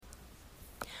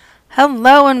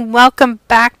Hello and welcome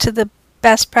back to the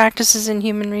Best Practices in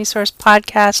Human Resource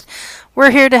podcast.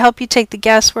 We're here to help you take the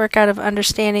guesswork out of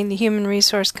understanding the human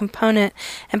resource component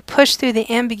and push through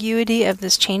the ambiguity of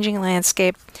this changing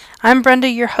landscape. I'm Brenda,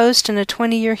 your host and a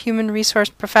 20-year human resource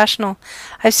professional.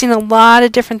 I've seen a lot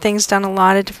of different things done a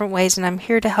lot of different ways, and I'm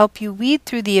here to help you weed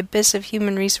through the abyss of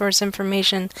human resource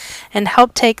information and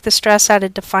help take the stress out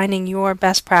of defining your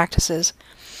best practices.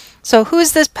 So who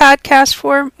is this podcast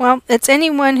for? Well, it's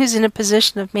anyone who's in a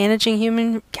position of managing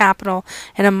human capital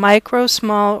in a micro,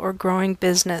 small, or growing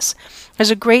business. There's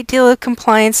a great deal of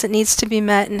compliance that needs to be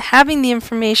met, and having the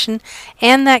information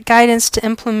and that guidance to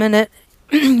implement it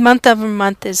month over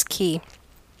month is key.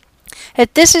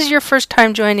 If this is your first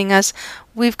time joining us,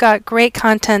 we've got great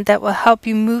content that will help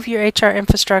you move your HR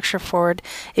infrastructure forward.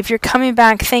 If you're coming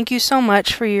back, thank you so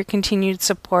much for your continued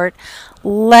support.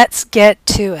 Let's get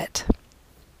to it.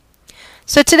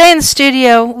 So today in the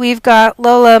studio, we've got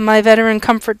Lola, my veteran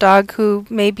comfort dog, who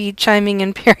may be chiming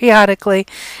in periodically,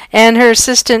 and her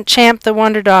assistant, Champ, the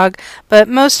wonder dog. But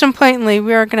most importantly,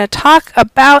 we are going to talk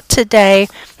about today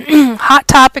hot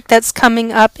topic that's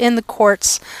coming up in the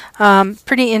courts.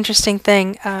 Pretty interesting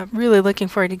thing. Really looking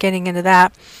forward to getting into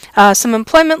that. Some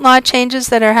employment law changes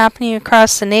that are happening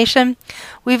across the nation.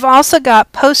 We've also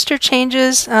got poster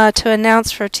changes to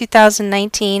announce for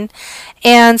 2019,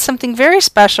 and something very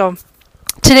special.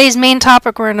 Today's main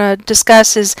topic we're going to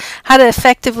discuss is how to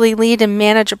effectively lead and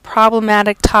manage a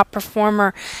problematic top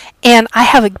performer. And I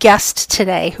have a guest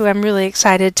today who I'm really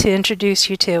excited to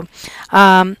introduce you to.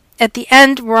 At the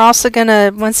end, we're also going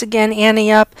to, once again,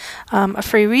 ante up a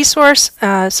free resource,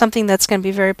 something that's going to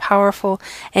be very powerful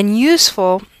and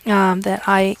useful that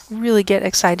I really get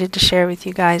excited to share with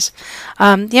you guys.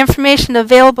 The information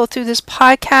available through this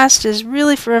podcast is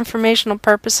really for informational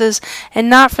purposes and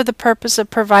not for the purpose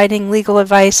of providing legal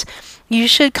advice. You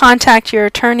should contact your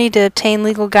attorney to obtain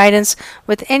legal guidance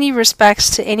with any respects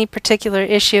to any particular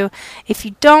issue. If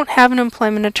you don't have an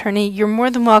employment attorney, you're more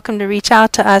than welcome to reach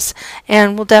out to us,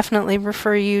 and we'll definitely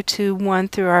refer you to one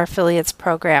through our affiliates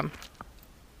program.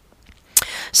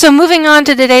 So moving on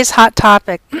to today's hot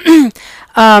topic.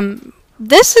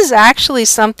 This is actually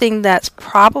something that's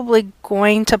probably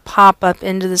going to pop up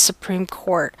into the Supreme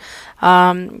Court.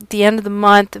 The end of the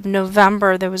month of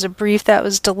November, there was a brief that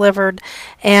was delivered,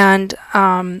 and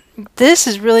this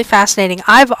is really fascinating.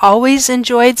 I've always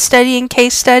enjoyed studying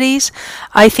case studies.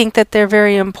 I think that they're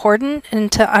very important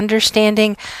into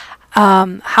understanding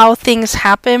how things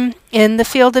happen in the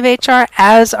field of HR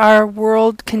as our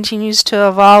world continues to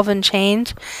evolve and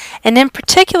change. And in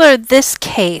particular, this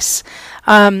case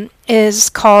is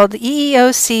called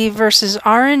EEOC versus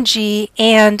R&G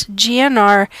and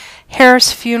GNR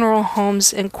Harris Funeral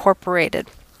Homes Incorporated.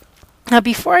 Now,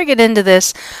 before I get into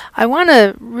this, I want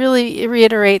to really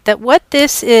reiterate that what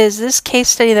this is, this case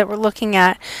study that we're looking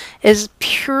at, is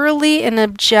purely an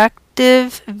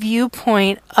objective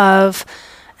viewpoint of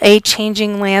a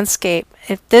changing landscape.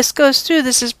 If this goes through,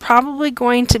 this is probably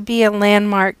going to be a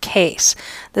landmark case.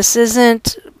 This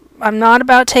isn't, I'm not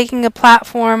about taking a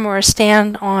platform or a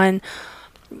stand on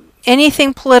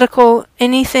anything political,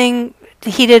 anything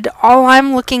heated. All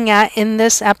I'm looking at in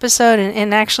this episode,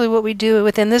 and actually what we do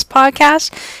within this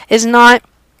podcast, is not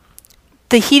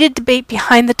the heated debate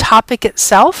behind the topic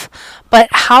itself, but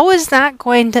how is that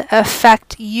going to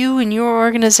affect you and your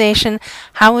organization?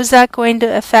 How is that going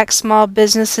to affect small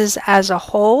businesses as a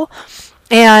whole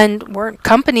and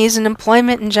companies and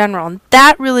employment in general? And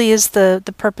that really is the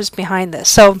purpose behind this.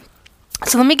 So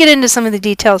let me get into some of the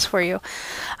details for you.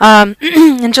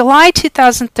 In July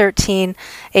 2013,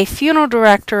 a funeral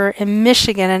director in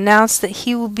Michigan announced that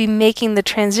he will be making the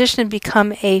transition to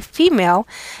become a female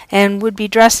and would be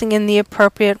dressing in the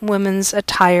appropriate women's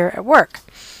attire at work.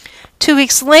 2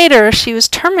 weeks later, she was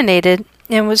terminated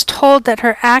and was told that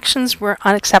her actions were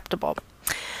unacceptable.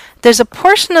 There's a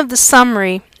portion of the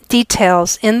summary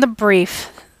details in the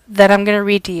brief that I'm going to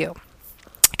read to you.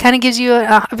 Kind of gives you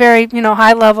a very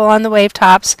high level on the wave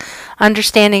tops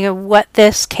understanding of what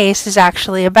this case is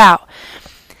actually about.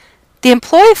 The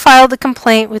employee filed a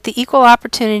complaint with the Equal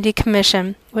Opportunity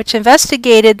Commission, which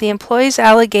investigated the employee's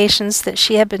allegations that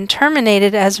she had been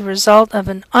terminated as a result of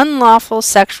an unlawful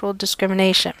sexual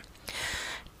discrimination.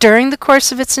 During the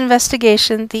course of its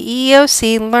investigation, the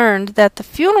EEOC learned that the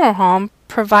funeral home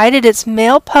provided its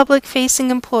male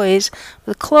public-facing employees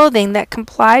with clothing that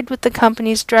complied with the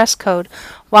company's dress code,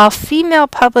 while female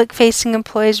public-facing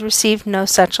employees received no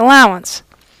such allowance.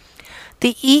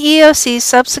 The EEOC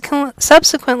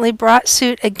subsequently brought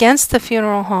suit against the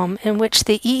funeral home, in which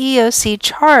the EEOC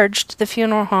charged the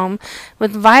funeral home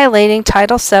with violating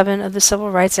Title VII of the Civil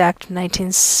Rights Act of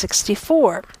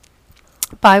 1964.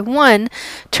 by one,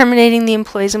 terminating the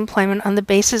employee's employment on the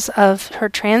basis of her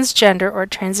transgender or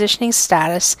transitioning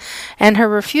status and her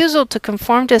refusal to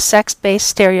conform to sex-based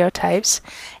stereotypes,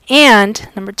 and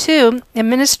number two,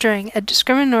 administering a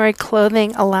discriminatory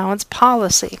clothing allowance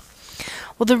policy.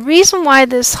 Well, the reason why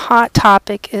this hot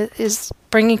topic is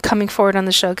coming forward on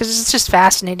the show, because it's just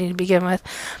fascinating to begin with.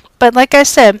 But like I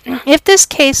said, if this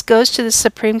case goes to the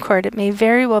Supreme Court, it may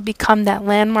very well become that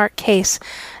landmark case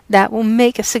that will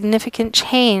make a significant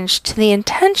change to the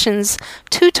intentions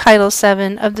to Title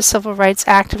VII of the Civil Rights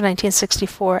Act of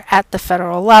 1964 at the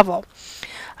federal level.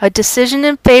 A decision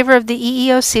in favor of the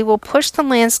EEOC will push the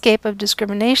landscape of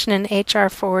discrimination in HR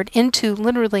forward into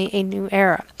literally a new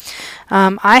era.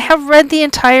 I have read the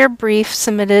entire brief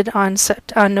submitted on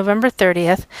November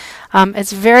 30th.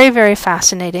 It's very, very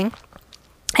fascinating.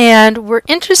 And we're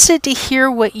interested to hear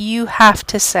what you have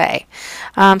to say.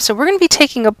 So we're going to be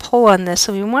taking a poll on this,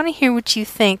 so we want to hear what you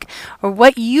think or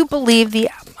what you believe the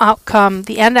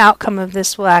end outcome of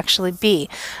this will actually be.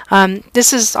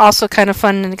 This is also kind of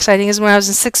fun and exciting, as when I was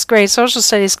in 6th grade social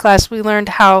studies class, we learned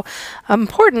how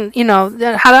important,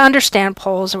 how to understand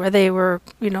polls, where they were,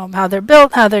 how they're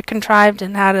built, how they're contrived,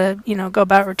 and how to, go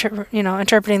about,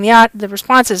 interpreting the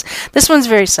responses. This one's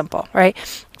very simple, right?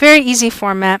 Very easy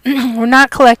format. We're not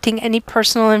collecting any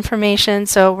personal information,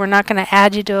 so we're not going to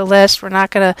add you to a list. We're not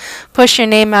going to push your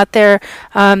name out there.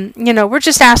 We're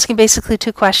just asking basically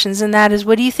two questions, and that is,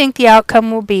 what do you think the outcome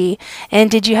will be?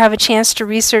 And did you have a chance to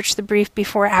research the brief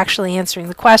before actually answering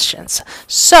the questions?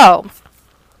 So,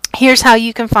 here's how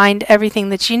you can find everything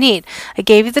that you need. I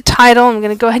gave you the title. I'm going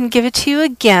to go ahead and give it to you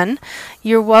again.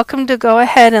 You're welcome to go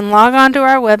ahead and log on to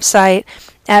our website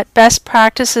at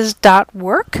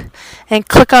bestpractices.work and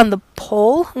click on the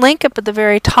poll link up at the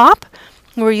very top,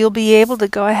 where you'll be able to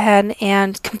go ahead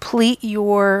and complete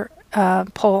your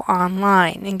poll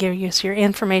online and give us your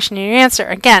information and your answer.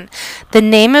 Again, the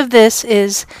name of this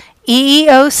is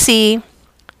EEOC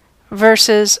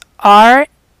versus R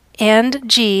and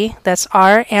G, that's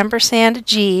R ampersand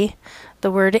G, the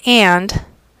word and,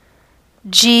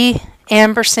 G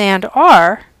ampersand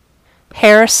R,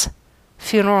 Harris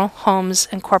Funeral Homes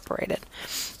Incorporated.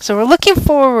 So we're looking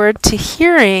forward to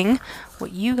hearing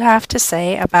what you have to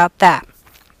say about that.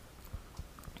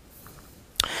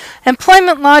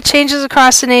 Employment law changes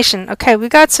across the nation. Okay, we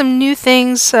got some new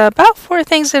things, about 4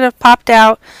 things that have popped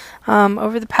out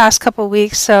over the past couple of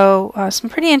weeks, so some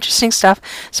pretty interesting stuff.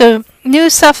 So New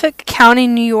Suffolk County,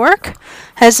 New York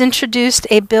has introduced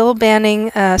a bill banning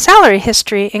salary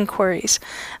history inquiries.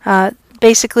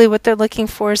 Basically, what they're looking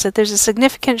for is that there's a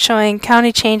significant showing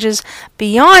county changes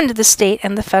beyond the state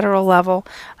and the federal level.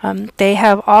 They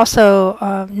have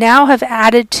also now have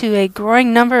added to a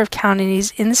growing number of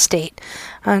counties in the state,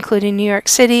 including New York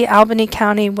City, Albany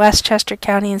County, Westchester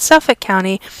County, and Suffolk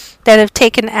County, that have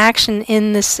taken action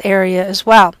in this area as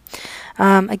well.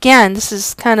 Again, this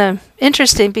is kind of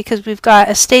interesting because we've got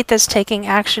a state that's taking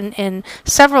action in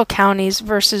several counties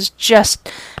versus just,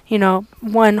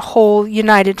 one whole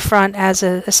united front as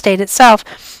a state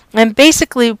itself. And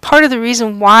basically, part of the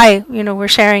reason why, we're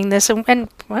sharing this, and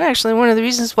actually one of the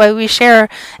reasons why we share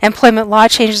employment law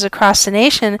changes across the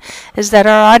nation, is that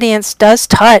our audience does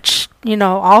touch,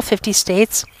 all 50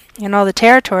 states and all the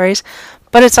territories.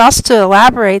 But it's also to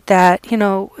elaborate that,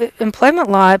 employment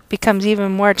law becomes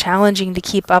even more challenging to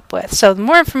keep up with. So the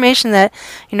more information that,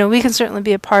 we can certainly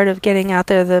be a part of getting out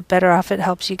there, the better off it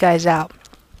helps you guys out.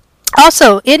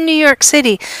 Also, in New York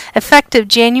City, effective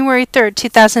January 3rd,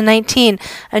 2019,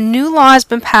 a new law has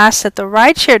been passed that the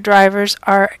rideshare drivers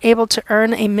are able to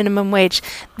earn a minimum wage.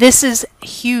 This is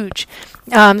huge.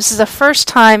 This is the first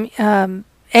time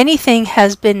anything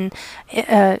has been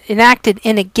enacted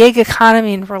in a gig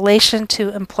economy in relation to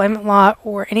employment law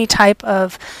or any type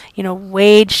of,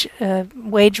 wage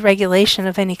regulation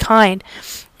of any kind.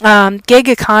 Gig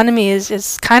economy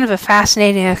is kind of a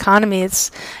fascinating economy. It's,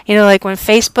 like when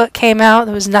Facebook came out,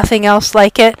 there was nothing else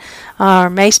like it. Or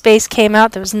MySpace came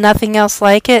out, there was nothing else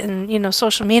like it. And,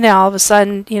 social media all of a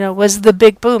sudden, was the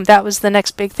big boom. That was the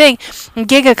next big thing. And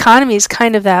gig economy is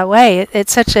kind of that way.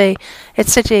 It's such a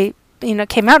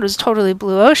came out, it was totally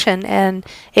blue ocean, and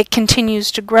it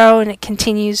continues to grow and it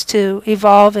continues to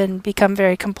evolve and become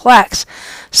very complex.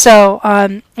 So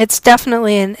it's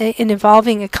definitely an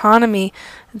evolving economy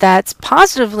that's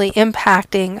positively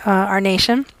impacting our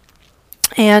nation.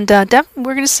 And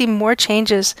we're going to see more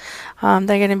changes that are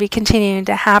going to be continuing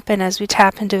to happen as we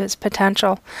tap into its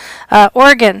potential.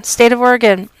 Oregon, state of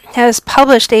Oregon, has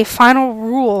published a final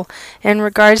rule in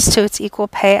regards to its Equal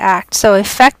Pay Act. So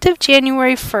effective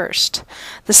January 1st,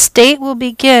 the state will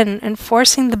begin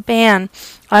enforcing the ban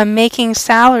on making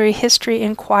salary history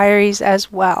inquiries as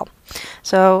well.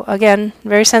 So again,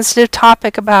 very sensitive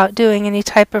topic about doing any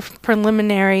type of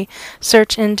preliminary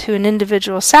search into an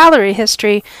individual salary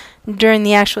history during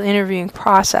the actual interviewing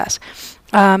process.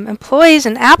 Employees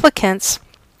and applicants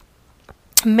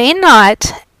may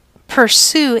not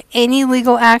pursue any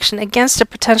legal action against a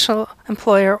potential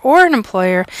employer or an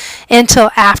employer until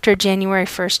after January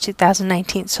 1st,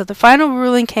 2019. So the final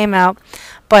ruling came out,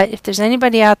 but if there's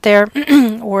anybody out there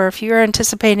or if you're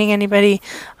anticipating anybody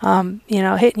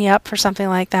hitting you up for something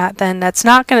like that, then they're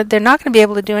not going to be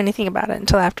able to do anything about it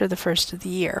until after the first of the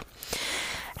year.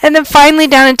 And then finally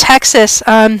down in Texas,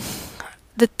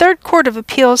 the Third Court of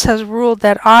Appeals has ruled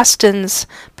that Austin's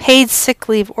paid sick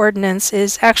leave ordinance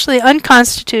is actually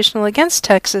unconstitutional against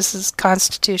Texas's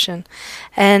constitution,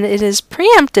 and it is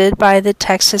preempted by the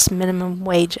Texas Minimum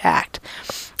Wage Act.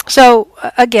 So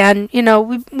again,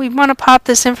 we want to pop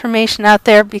this information out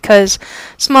there because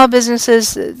small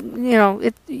businesses,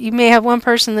 you may have one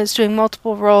person that's doing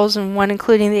multiple roles and one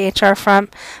including the HR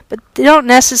front, but they don't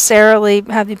necessarily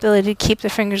have the ability to keep their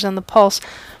fingers on the pulse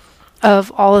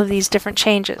of all of these different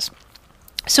changes.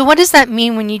 So what does that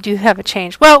mean when you do have a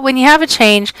change? Well, when you have a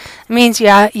change, it means you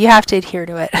have to adhere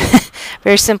to it,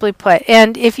 very simply put.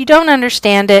 And if you don't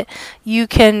understand it, you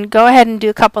can go ahead and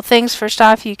do a couple things. First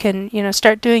off, you can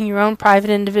start doing your own private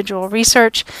individual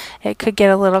research. It could get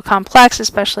a little complex,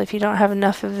 especially if you don't have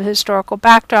enough of a historical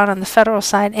background on the federal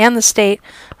side and the state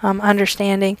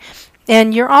understanding.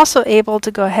 And you're also able to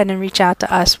go ahead and reach out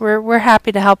to us. We're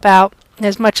happy to help out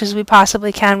as much as we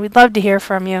possibly can. We'd love to hear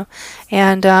from you,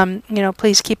 and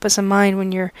please keep us in mind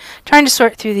when you're trying to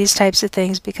sort through these types of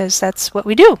things, because that's what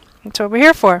we do. That's what we're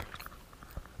here for.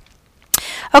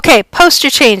 Okay, poster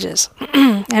changes.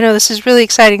 I know this is really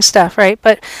exciting stuff, right?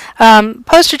 But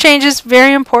poster changes,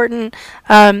 very important.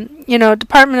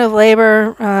 Department of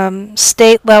Labor,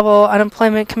 state level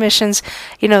unemployment commissions,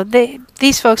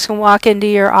 these folks can walk into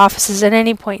your offices at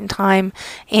any point in time,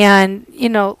 and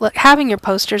look, having your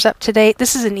posters up to date,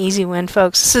 this is an easy win,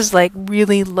 folks. This is like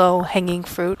really low hanging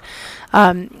fruit.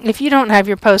 If you don't have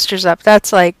your posters up,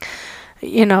 that's like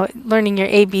learning your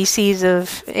ABCs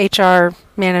of HR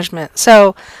management.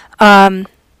 So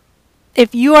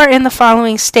if you are in the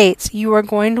following states, you are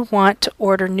going to want to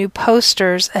order new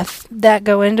posters that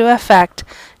go into effect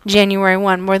January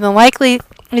 1. More than likely,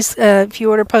 if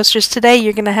you order posters today,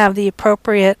 you're going to have the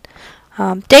appropriate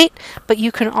date, but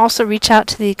you can also reach out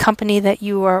to the company that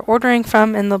you are ordering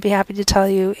from, and they'll be happy to tell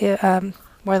you.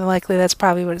 More than likely, that's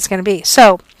probably what it's going to be.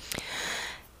 So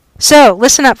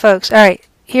listen up, folks. All right.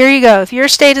 Here you go. If your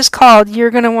state is called, you're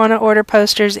going to want to order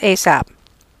posters ASAP.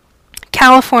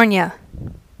 California,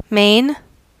 Maine,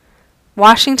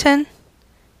 Washington,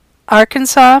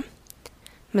 Arkansas,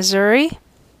 Missouri,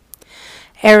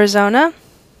 Arizona,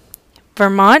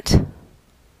 Vermont,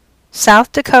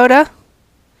 South Dakota,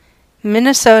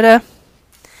 Minnesota,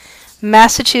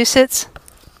 Massachusetts,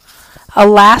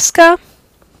 Alaska,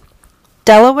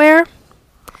 Delaware,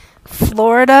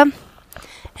 Florida,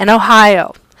 and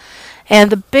Ohio. And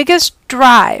the biggest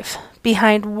drive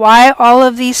behind why all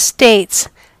of these states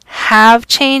have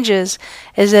changes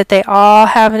is that they all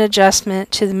have an adjustment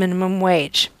to the minimum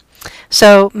wage.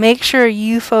 So make sure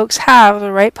you folks have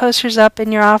the right posters up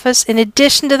in your office. In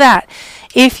addition to that,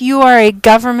 if you are a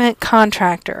government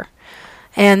contractor,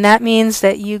 and that means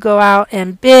that you go out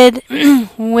and bid,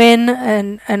 win,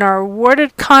 and are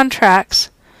awarded contracts,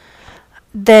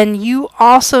 then you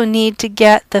also need to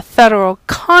get the federal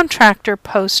contractor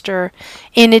poster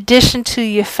in addition to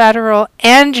your federal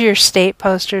and your state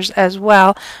posters as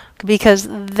well, because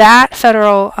that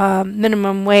federal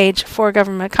minimum wage for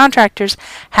government contractors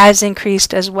has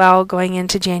increased as well going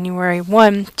into January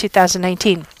 1,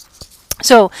 2019.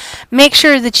 So make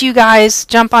sure that you guys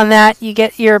jump on that, you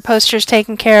get your posters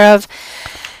taken care of,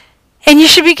 and you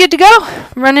should be good to go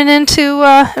running into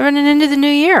the new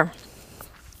year.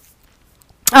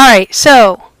 All right,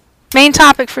 so main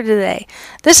topic for today.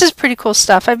 This is pretty cool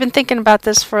stuff. I've been thinking about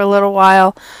this for a little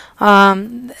while.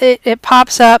 It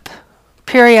pops up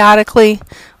periodically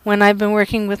when I've been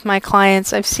working with my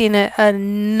clients. I've seen it a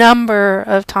number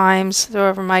of times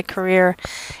over my career,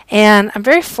 and I'm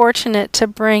very fortunate to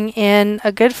bring in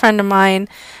a good friend of mine,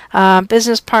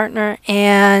 business partner,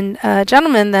 and a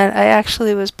gentleman that I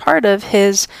actually was part of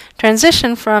his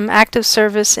transition from active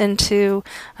service into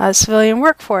civilian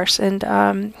workforce.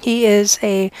 And he is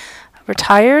a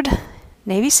retired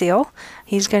Navy SEAL.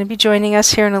 He's going to be joining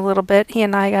us here in a little bit. He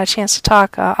and I got a chance to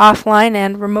talk offline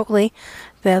and remotely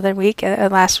the other week,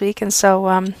 last week, and so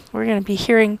we're going to be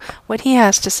hearing what he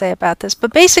has to say about this.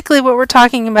 But basically, what we're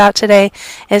talking about today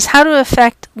is how to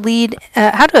effectively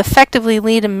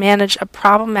lead and manage a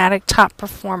problematic top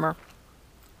performer.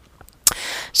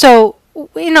 So,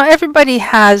 everybody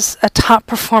has a top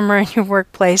performer in your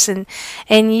workplace, and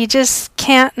you just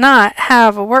can't not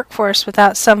have a workforce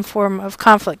without some form of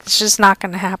conflict. It's just not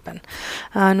going to happen.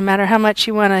 No matter how much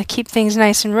you want to keep things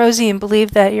nice and rosy and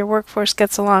believe that your workforce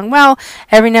gets along well,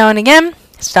 every now and again,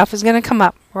 stuff is going to come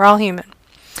up. We're all human.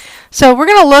 So we're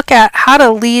going to look at how to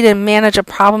lead and manage a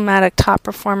problematic top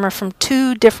performer from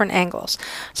two different angles.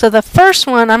 So the first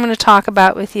one I'm going to talk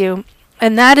about with you,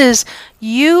 and that is,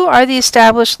 you are the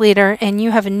established leader and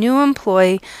you have a new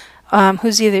employee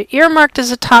who's either earmarked as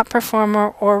a top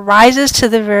performer or rises to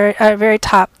the very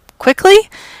top quickly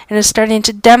and is starting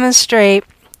to demonstrate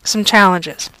some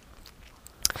challenges.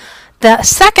 The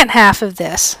second half of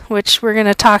this, which we're going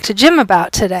to talk to Jim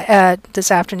about today,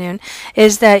 this afternoon,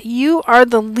 is that you are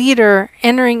the leader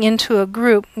entering into a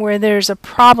group where there's a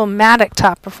problematic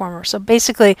top performer. So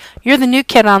basically, you're the new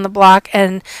kid on the block,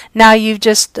 and now you've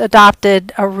just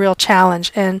adopted a real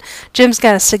challenge. And Jim's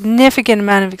got a significant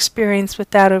amount of experience with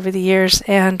that over the years,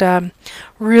 and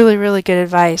really, really good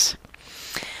advice.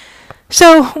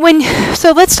 So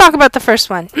let's talk about the first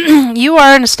one. You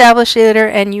are an established leader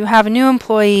and you have a new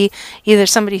employee, either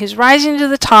somebody who's rising to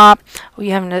the top, or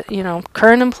you have a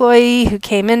current employee who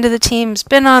came into the team, has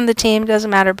been on the team, doesn't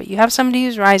matter, but you have somebody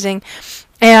who's rising,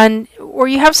 or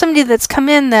you have somebody that's come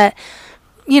in that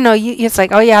it's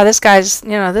like, oh yeah, this guy's,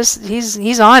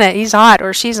 he's on it, he's hot,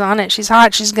 or she's on it, she's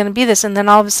hot, she's going to be this, and then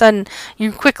all of a sudden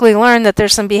you quickly learn that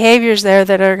there's some behaviors there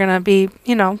that are going to be,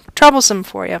 troublesome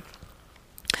for you.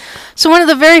 So one of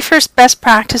the very first best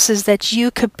practices that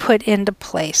you could put into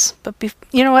place, but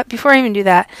before I even do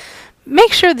that,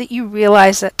 make sure that you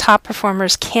realize that top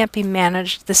performers can't be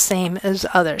managed the same as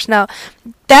others. Now,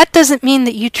 that doesn't mean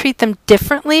that you treat them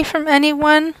differently from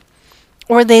anyone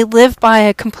or they live by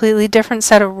a completely different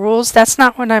set of rules. That's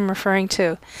not what I'm referring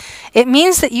to. It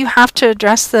means that you have to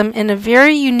address them in a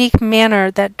very unique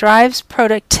manner that drives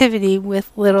productivity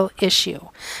with little issue.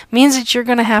 It means that you're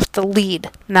going to have to lead,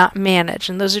 not manage.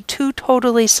 And those are two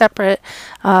totally separate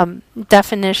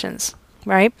definitions,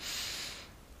 right?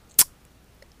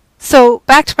 So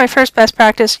back to my first best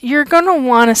practice, you're going to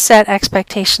want to set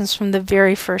expectations from the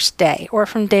very first day or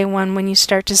from day one when you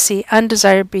start to see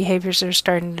undesired behaviors that are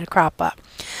starting to crop up.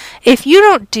 If you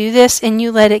don't do this and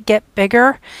you let it get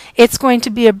bigger, it's going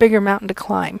to be a bigger mountain to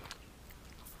climb.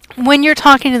 When you're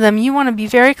talking to them, you want to be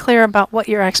very clear about what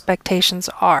your expectations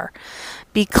are.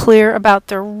 Be clear about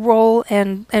their role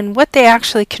and what they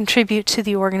actually contribute to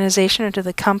the organization or to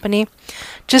the company.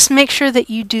 Just make sure that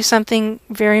you do something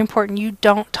very important. You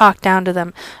don't talk down to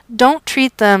them. Don't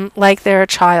treat them like they're a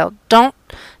child. Don't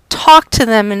talk to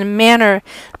them in a manner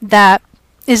that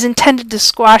is intended to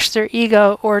squash their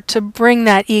ego or to bring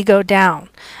that ego down.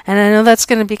 And I know that's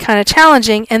going to be kind of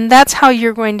challenging, and that's how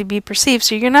you're going to be perceived.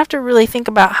 So you're going to have to really think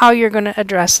about how you're going to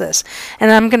address this.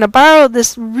 And I'm going to borrow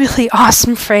this really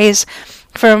awesome phrase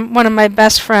from one of my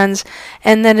best friends,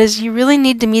 and that is, you really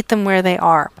need to meet them where they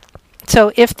are.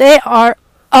 So if they are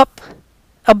up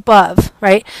above,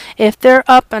 right? If they're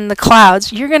up in the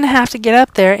clouds, you're going to have to get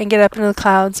up there and get up into the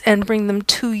clouds and bring them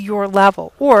to your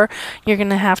level, or you're going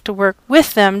to have to work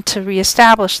with them to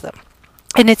reestablish them.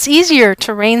 And it's easier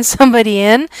to rein somebody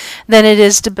in than it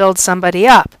is to build somebody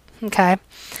up, okay?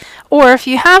 Or if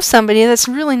you have somebody that's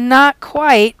really not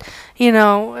quite,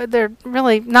 they're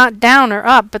really not down or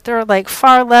up, but they're like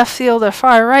far left field or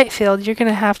far right field, you're going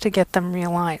to have to get them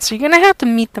realigned. So you're going to have to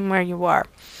meet them where you are.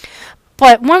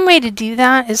 But one way to do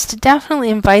that is to definitely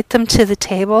invite them to the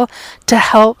table to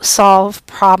help solve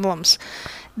problems.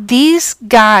 These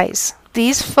guys,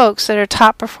 these folks that are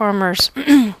top performers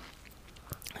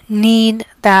need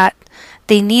that.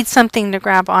 They need something to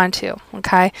grab onto,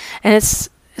 okay? And it's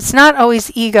not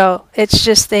always ego. It's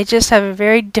just they just have a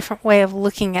very different way of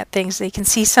looking at things. They can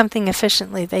see something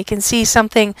efficiently. They can see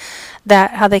something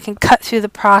how they can cut through the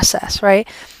process, right?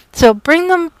 So bring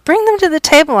them to the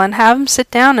table and have them sit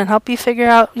down and help you figure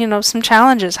out, some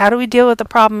challenges. How do we deal with the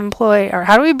problem employee, or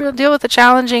how do we deal with a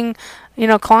challenging,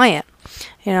 client?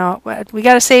 We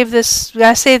got to save this. We got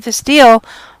to save this deal.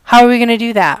 How are we going to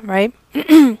do that, right?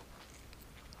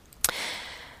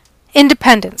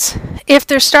 Independence. If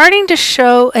they're starting to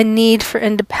show a need for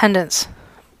independence,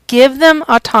 give them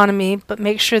autonomy, but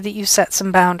make sure that you set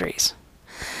some boundaries.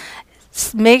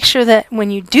 Make sure that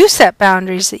when you do set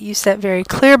boundaries, that you set very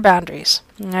clear boundaries.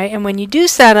 Right? And when you do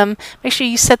set them, make sure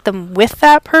you set them with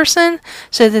that person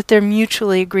so that they're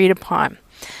mutually agreed upon.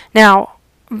 Now,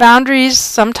 boundaries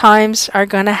sometimes are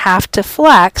going to have to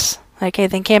flex. Okay,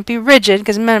 they can't be rigid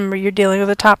because remember, you're dealing with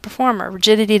a top performer.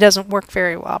 Rigidity doesn't work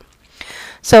very well.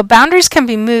 So boundaries can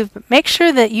be moved, but make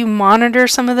sure that you monitor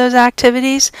some of those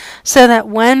activities so that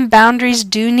when boundaries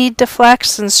do need to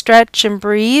flex and stretch and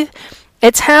breathe,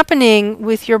 it's happening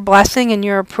with your blessing and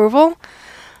your approval,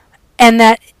 and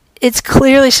that it's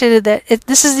clearly stated that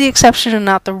this is the exception and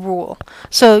not the rule.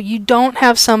 So you don't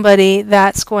have somebody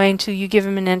that's going to, you give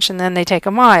them an inch and then they take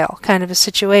a mile kind of a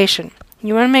situation.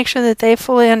 You want to make sure that they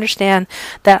fully understand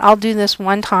that I'll do this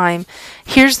one time.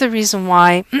 Here's the reason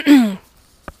why.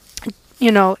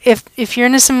 You know, if you're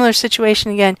in a similar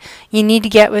situation again, you need to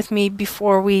get with me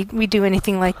before we do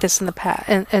anything like this in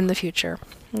the future.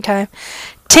 Okay?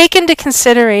 Take into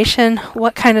consideration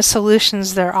what kind of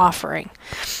solutions they're offering.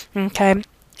 Okay?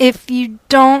 If you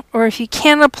don't, or if you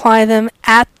can't apply them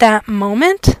at that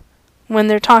moment when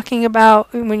they're talking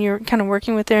about, when you're kind of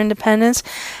working with their independence,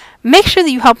 make sure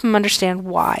that you help them understand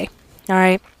why. All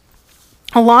right?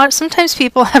 Sometimes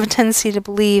people have a tendency to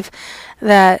believe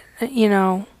that, you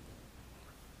know,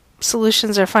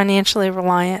 solutions are financially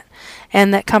reliant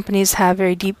and that companies have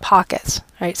very deep pockets,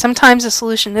 right? Sometimes a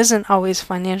solution isn't always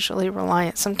financially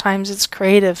reliant. Sometimes it's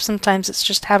creative. Sometimes it's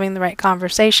just having the right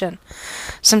conversation.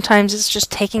 Sometimes it's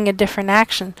just taking a different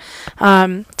action.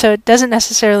 So it doesn't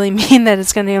necessarily mean that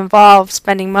it's going to involve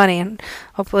spending money, and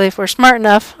hopefully if we're smart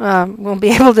enough, we'll be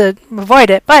able to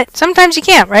avoid it. But sometimes you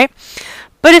can't, right?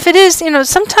 But if it is, you know,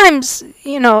 sometimes,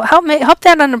 you know, help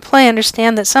that underplay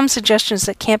understand that some suggestions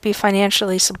that can't be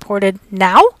financially supported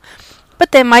now,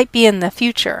 but they might be in the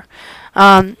future.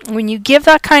 When you give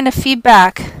that kind of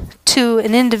feedback to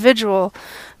an individual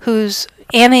who's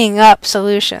anteing up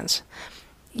solutions,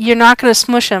 you're not going to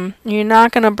smush him. You're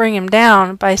not going to bring him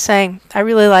down by saying, I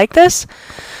really like this.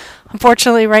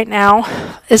 Unfortunately, right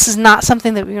now, this is not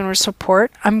something that we're going to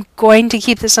support. I'm going to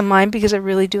keep this in mind because I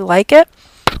really do like it.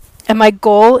 And my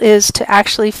goal is to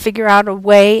actually figure out a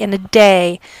way in a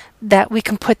day that we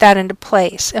can put that into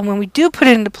place. And when we do put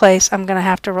it into place, I'm going to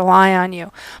have to rely on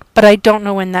you. But I don't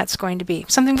know when that's going to be.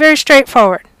 Something very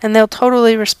straightforward. And they'll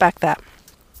totally respect that.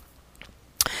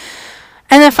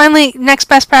 And then finally, next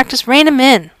best practice, rein them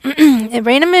in.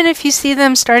 Rein them in if you see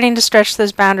them starting to stretch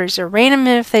those boundaries, or rein them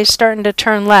in if they're starting to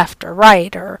turn left or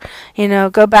right, or, you know,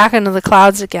 go back into the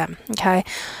clouds again. Okay,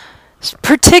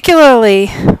 particularly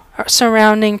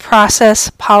surrounding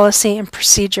process, policy, and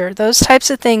procedure. Those types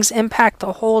of things impact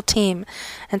the whole team,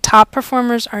 and top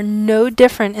performers are no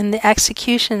different in the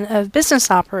execution of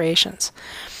business operations.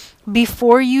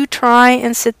 Before you try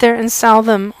and sit there and sell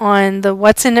them on the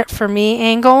what's in it for me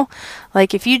angle,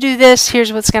 like if you do this,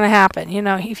 here's what's going to happen. You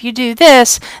know, if you do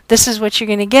this, this is what you're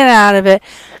going to get out of it.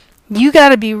 You got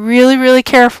to be really, really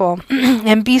careful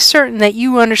and be certain that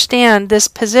you understand this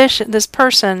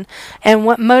person, and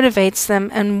what motivates them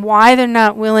and why they're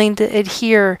not willing to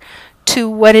adhere to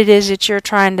what it is that you're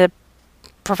trying to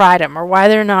provide them, or why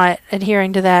they're not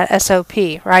adhering to that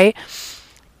SOP, right?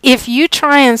 If you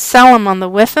try and sell them on the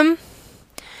with them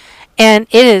and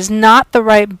it is not the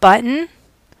right button,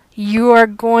 you are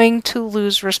going to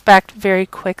lose respect very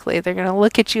quickly. They're going to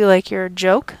look at you like you're a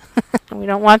joke. We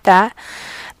don't want that.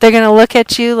 They're going to look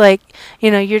at you like,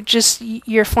 you know,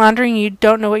 you're floundering, you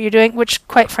don't know what you're doing, which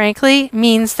quite frankly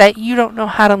means that you don't know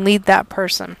how to lead that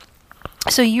person.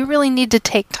 So you really need to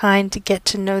take time to get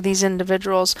to know these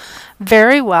individuals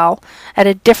very well at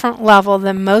a different level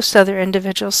than most other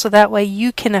individuals, so that way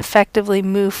you can effectively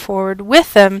move forward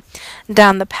with them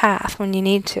down the path when you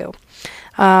need to.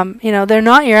 You know, they're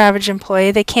not your average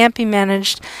employee. They can't be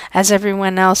managed as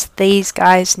everyone else. These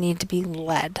guys need to be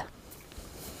led.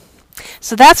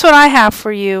 So that's what I have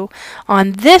for you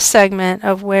on this segment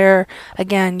of where,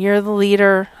 again, you're the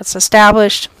leader, it's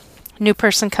established, new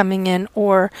person coming in,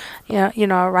 or you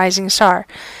know, a rising star.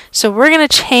 So we're going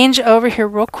to change over here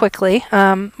real quickly.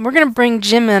 We're going to bring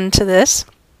Jim into this.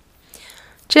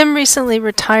 Jim recently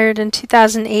retired in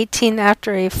 2018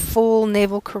 after a full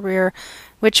naval career,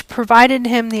 which provided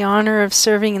him the honor of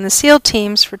serving in the SEAL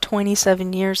teams for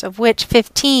 27 years, of which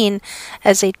 15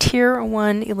 as a Tier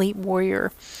 1 elite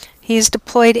warrior. He's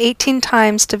deployed 18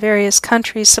 times to various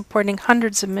countries, supporting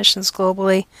hundreds of missions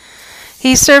globally.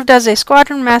 He served as a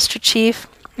Squadron Master Chief,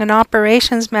 an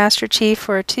Operations Master Chief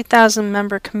for a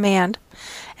 2,000-member command,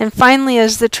 and finally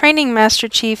as the Training Master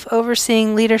Chief,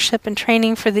 overseeing leadership and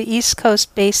training for the East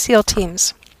Coast-based SEAL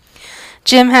teams.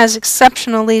 Jim has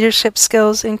exceptional leadership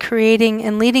skills in creating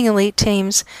and leading elite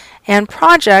teams and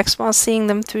projects while seeing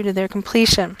them through to their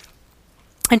completion.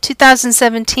 In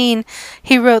 2017,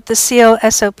 he wrote the SEAL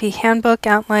SOP Handbook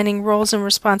outlining roles and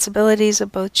responsibilities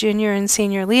of both junior and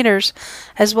senior leaders,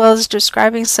 as well as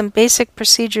describing some basic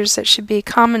procedures that should be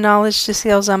common knowledge to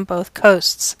SEALs on both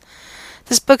coasts.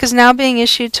 This book is now being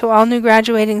issued to all new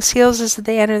graduating SEALs as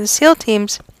they enter the SEAL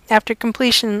teams after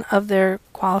completion of their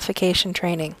qualification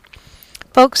training.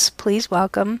 Folks, please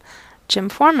welcome Jim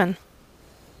Foreman.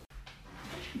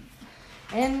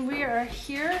 And we are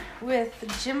here with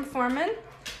Jim Foreman.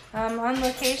 On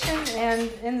location,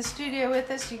 and in the studio with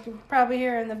us, you can probably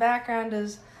hear in the background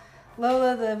is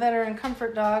Lola, the veteran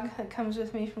comfort dog that comes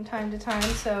with me from time to time.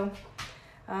 So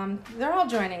they're all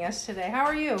joining us today. How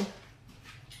are you?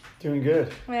 Doing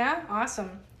good. Yeah,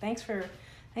 awesome. Thanks for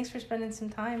spending some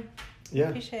time. Yeah,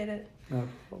 appreciate it. No.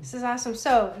 This is awesome.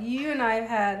 So you and I have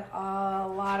had a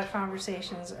lot of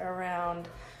conversations around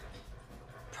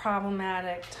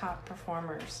problematic top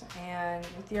performers, and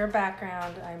with your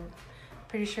background, I'm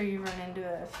pretty sure you run into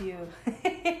a few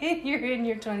you're in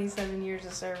your 27 years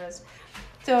of service.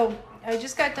 So I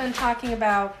just got done talking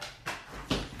about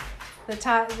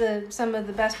some of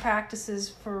the best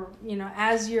practices for,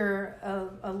 as you're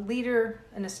a leader,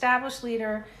 an established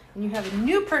leader, and you have a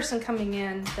new person coming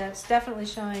in that's definitely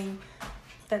showing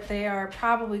that they are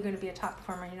probably going to be a top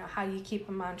performer, how you keep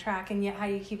them on track and yet how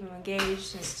you keep them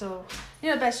engaged and still,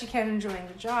 the best you can enjoying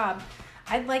the job.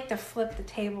 I'd like to flip the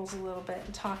tables a little bit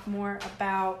and talk more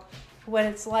about what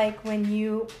it's like when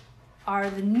you are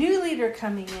the new leader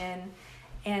coming in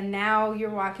and now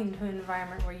you're walking to an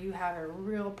environment where you have a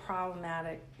real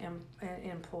problematic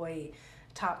employee,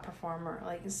 top performer.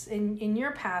 Like in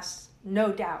your past,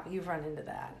 no doubt you've run into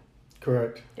that.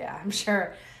 Correct. Yeah, I'm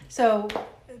sure. So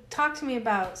talk to me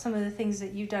about some of the things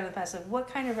that you've done in the past. Like what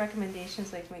kind of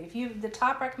recommendations like make? If the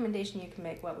top recommendation you can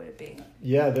make, what would it be?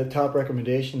 Yeah, the top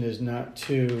recommendation is not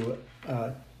to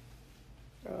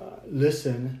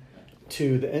listen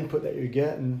to the input that you're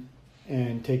getting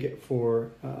and take it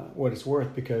for what it's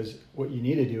worth, because what you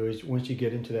need to do is once you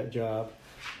get into that job,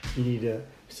 you need to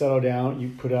settle down.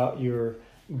 You put out your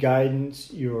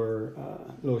guidance, your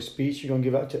little speech you're going to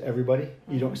give out to everybody.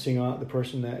 You don't sing out the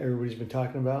person that everybody's been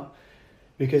talking about,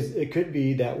 because it could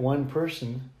be that one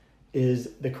person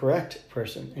is the correct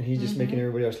person and he's just making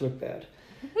everybody else look bad.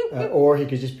 Or he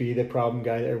could just be the problem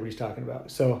guy that everybody's talking about.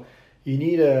 So you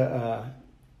need to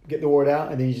get the word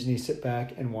out, and then you just need to sit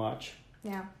back and watch.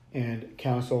 Yeah. And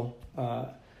counsel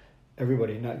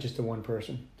everybody, not just the one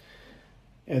person.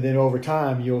 And then over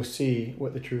time, you'll see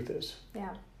what the truth is.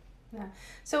 Yeah. Yeah.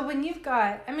 So when you've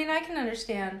got, I can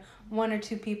understand one or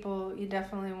two people you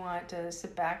definitely want to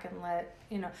sit back and let,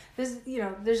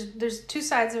 there's two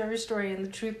sides of every story, and the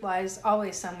truth lies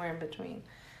always somewhere in between.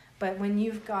 But when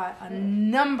you've got a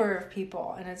number of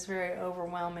people and it's very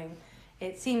overwhelming,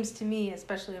 it seems to me,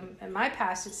 especially in my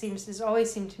past, it's always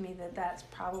seemed to me that that's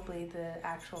probably the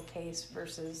actual case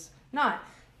versus not.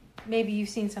 Maybe you've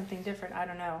seen something different. I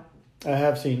don't know. I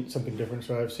have seen something different.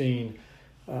 So I've seen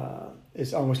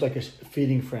it's almost like a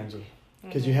feeding frenzy,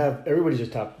 because you have everybody's a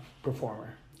top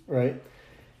performer, right?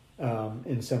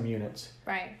 In some units.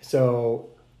 Right. So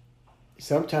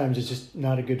sometimes it's just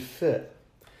not a good fit.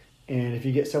 And if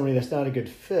you get somebody that's not a good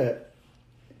fit,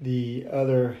 the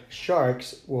other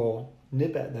sharks will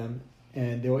nip at them,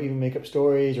 and they'll even make up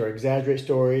stories or exaggerate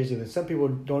stories. And then some people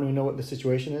don't even know what the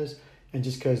situation is. And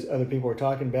just because other people are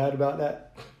talking bad about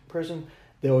that person,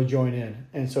 they'll join in.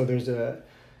 And so there's a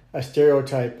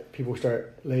stereotype people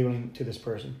start labeling to this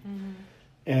person.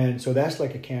 And so that's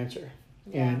like a cancer.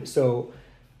 Yeah. And so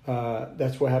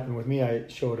that's what happened with me. I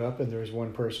showed up and there was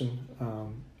one person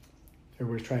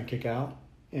everybody's trying to kick out,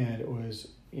 and it was,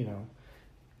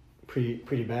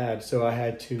 pretty bad. So I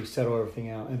had to settle everything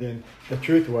out. And then the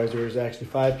truth was there was actually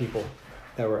 5 people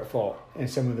that were at fault. And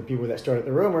some of the people that started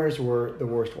the rumors were the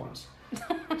worst ones.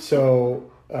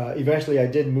 So eventually I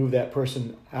did move that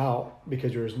person out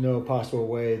because there was no possible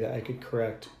way that I could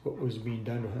correct what was being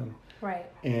done to him. Right.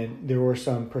 And there were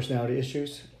some personality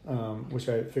issues, which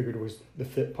I figured was the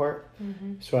fit part.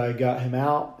 So I got him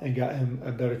out and got him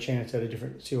a better chance at a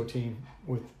different SEAL team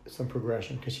with some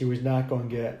progression, because he was not going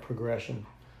to get progression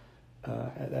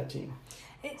at that team.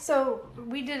 So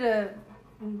we did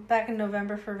back in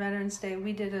November for Veterans Day,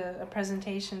 we did a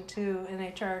presentation to an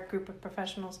HR group of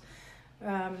professionals.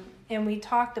 And we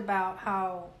talked about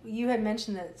how you had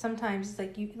mentioned that sometimes it's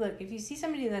like, if you see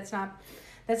somebody that's not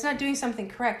doing something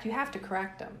correct, you have to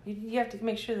correct them. You have to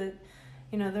make sure that,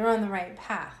 they're on the right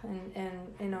path.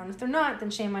 And if they're not,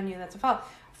 then shame on you, that's a fault.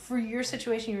 For your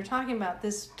situation you were talking about,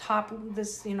 this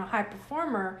high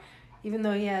performer, even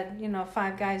though he had,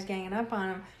 5 guys ganging up on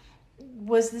him,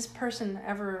 was this person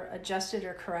ever adjusted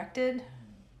or corrected?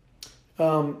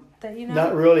 that you know?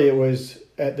 Not really. It was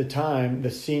at the time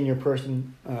the senior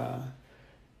person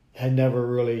had never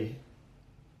really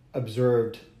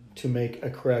observed to make a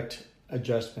correct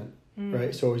adjustment,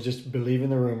 right? So it was just believing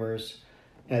the rumors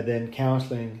and then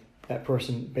counseling that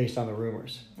person based on the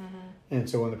rumors. And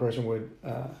so when the person would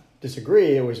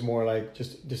disagree, it was more like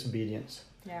just disobedience.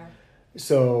 Yeah.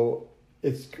 So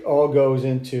it all goes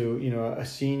into, a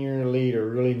senior leader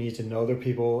really needs to know their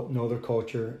people, know their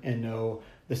culture, and know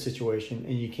the situation.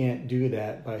 And you can't do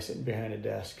that by sitting behind a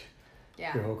desk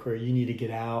your whole career. You need to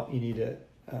get out. You need to,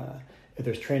 if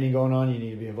there's training going on, you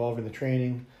need to be involved in the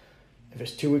training. If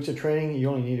it's 2 weeks of training, you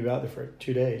only need to be out there for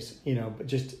 2 days, but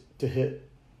just to hit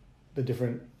the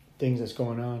different things that's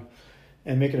going on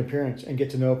and make an appearance and get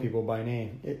to know people by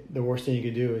name. The worst thing you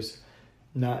could do is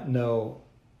not know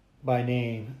by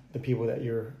name the people that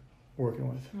you're working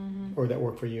with or that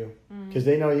work for you, because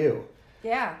they know you.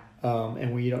 Yeah.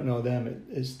 And when you don't know them,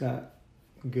 it's not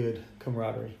good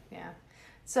camaraderie. Yeah.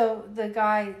 So the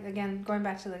guy, again, going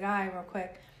back to the guy real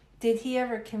quick, did he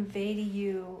ever convey to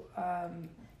you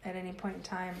at any point in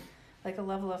time like a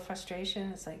level of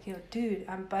frustration? It's like, dude,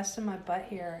 I'm busting my butt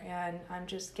here and I'm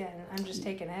just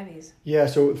taking heavies. Yeah.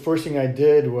 So the first thing I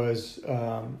did was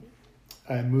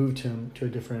I moved him to a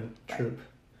different troop.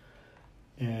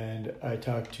 And I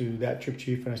talked to that troop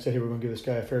chief and I said, hey, we're going to give this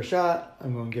guy a fair shot.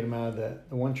 I'm going to get him out of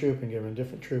the one troop and get him in a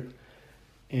different troop.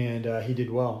 And he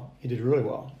did well. He did really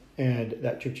well. And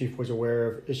that troop chief was aware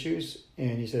of issues.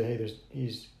 And he said, hey,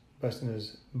 he's busting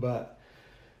his butt.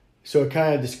 So it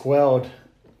kind of disquelled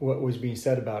what was being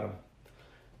said about him.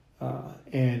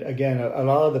 And again, a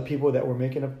lot of the people that were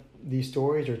making up these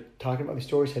stories or talking about these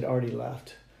stories had already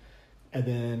left. And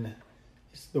then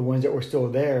the ones that were still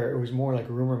there, it was more like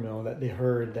a rumor mill that they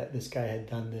heard that this guy had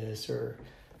done this or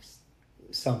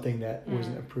something that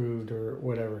wasn't approved or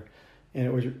whatever. And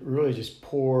it was really just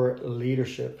poor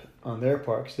leadership on their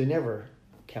part because they never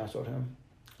counseled him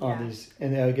on these.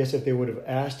 And I guess if they would have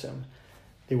asked him,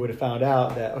 they would have found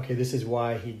out that, okay, this is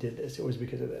why he did this. It was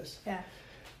because of this. Yeah.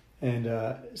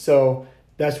 And so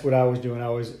that's what I was doing. I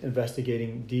was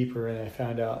investigating deeper and I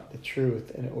found out the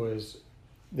truth. And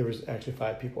there was actually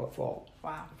 5 people at fault.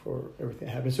 Wow. For everything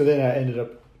that happened. So then I ended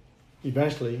up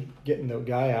eventually getting the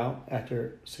guy out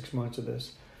after 6 months of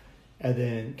this, and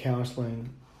then counseling,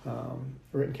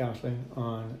 written counseling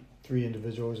on 3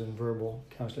 individuals and verbal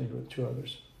counseling with 2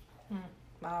 others.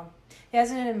 Wow. Yeah,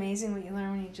 isn't it amazing what you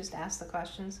learn when you just ask the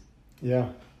questions? Yeah.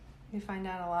 You find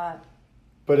out a lot.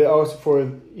 But it also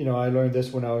I learned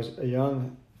this when I was a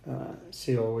young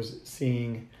SEAL, was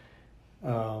seeing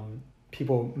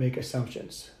people make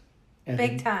assumptions. And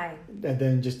big time. And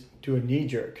then just do a knee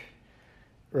jerk,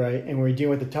 right? And when you're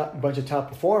dealing with a bunch of top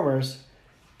performers,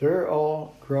 they're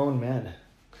all grown men,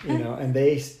 and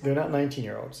they're not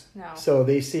 19-year-olds. No. So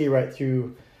they see right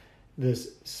through this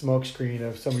smoke screen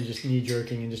of somebody just knee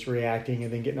jerking and just reacting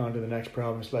and then getting on to the next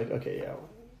problem. It's like, okay, yeah,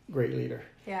 great leader.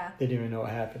 Yeah. They didn't even know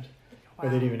what happened. Wow. Or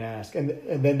they didn't even ask. And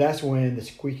then that's when the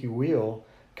squeaky wheel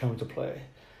comes to play.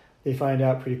 They find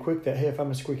out pretty quick that, hey, if I'm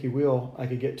a squeaky wheel, I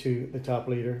could get to the top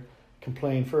leader,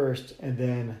 complain first, and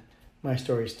then my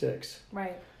story sticks.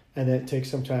 Right. And then it takes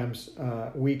sometimes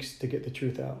weeks to get the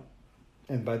truth out.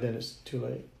 And by then it's too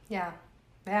late. Yeah.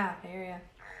 Yeah, I hear you.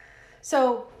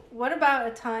 So what about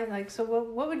a time,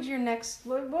 what would be your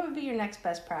next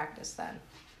best practice then?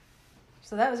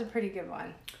 So that was a pretty good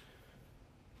one.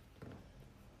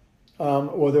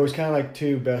 Well, there was kind of like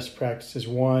 2 best practices.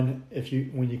 One,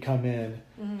 when you come in,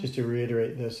 just to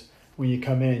reiterate this, when you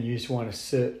come in, you just want to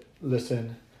sit,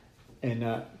 listen, and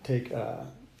not take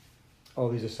all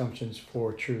these assumptions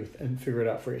for truth and figure it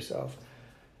out for yourself.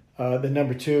 The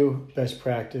number 2 best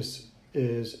practice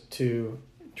is to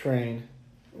train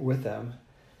with them,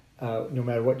 no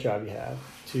matter what job you have,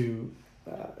 to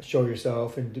show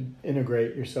yourself and to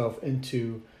integrate yourself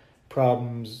into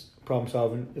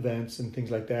problem-solving events and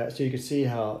things like that, so you can see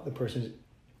how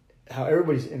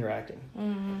everybody's interacting.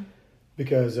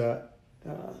 Because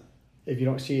if you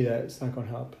don't see that, it's not going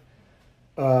to help.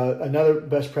 Another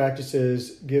best practice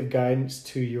is give guidance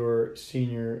to your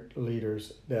senior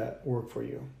leaders that work for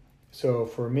you. So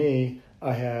for me,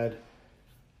 I had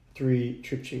 3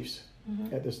 troop chiefs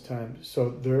at this time. So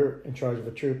they're in charge of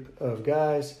a troop of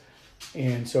guys.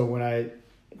 And so when I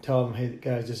tell them, hey,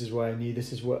 guys, this is what I need,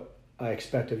 this is what I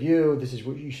expect of you, this is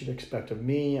what you should expect of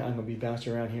me, I'm going to be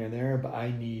bouncing around here and there, but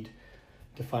I need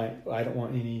to I don't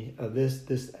want any of this,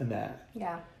 and that.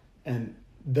 Yeah. And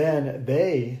then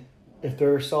if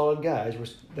they're solid guys,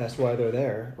 which that's why they're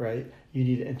there, right? You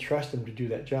need to entrust them to do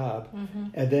that job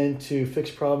and then to fix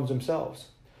problems themselves.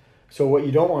 So what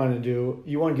you don't want to do,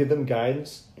 you want to give them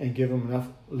guidance and give them enough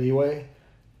leeway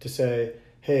to say,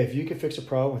 hey, if you can fix a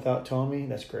problem without telling me,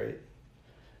 that's great.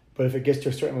 But if it gets to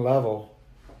a certain level,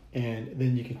 and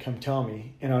then you can come tell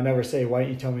me, and I'll never say, why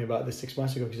didn't you tell me about this 6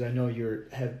 months ago? Because I know you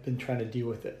have been trying to deal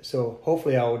with it. So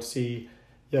hopefully I would see,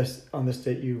 yes, on this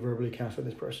date you verbally counseled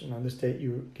this person. On this date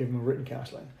you gave them a written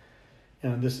counseling.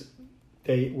 And on this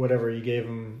date, whatever, you gave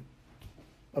them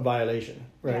a violation,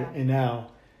 right? Yeah. And now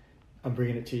I'm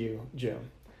bringing it to you,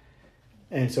 Jim.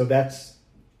 And so that's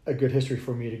a good history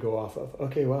for me to go off of.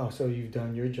 Okay, wow, so you've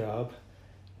done your job,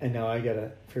 and now I got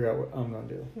to figure out what I'm going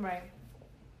to do. Right.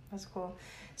 That's cool.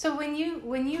 So when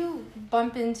you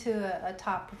bump into a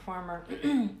top performer,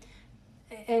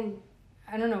 and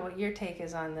I don't know what your take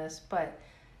is on this, but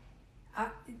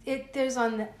there's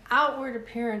on the outward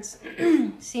appearance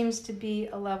seems to be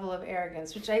a level of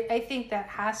arrogance, which I think that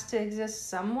has to exist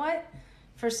somewhat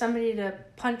for somebody to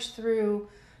punch through,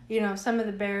 some of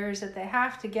the barriers that they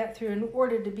have to get through in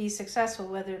order to be successful,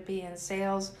 whether it be in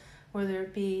sales, whether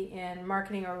it be in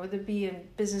marketing, or whether it be in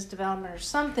business development or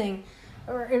something,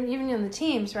 or even in the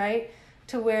teams, right?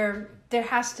 To where there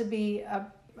has to be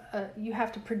you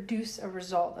have to produce a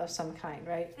result of some kind,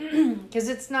 right? Because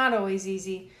it's not always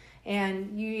easy,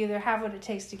 and you either have what it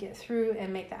takes to get through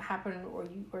and make that happen,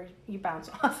 or you bounce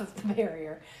off of the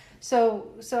barrier. So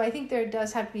I think there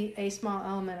does have to be a small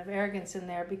element of arrogance in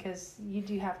there, because you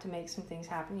do have to make some things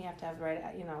happen. You have to have the right,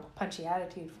 punchy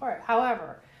attitude for it.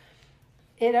 However,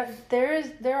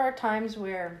 there are times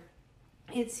where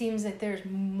it seems that there's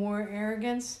more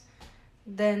arrogance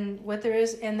than what there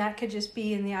is, and that could just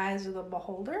be in the eyes of the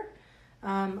beholder.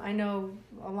 I know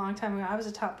a long time ago, I was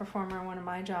a top performer in one of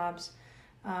my jobs.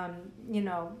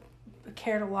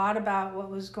 Cared a lot about what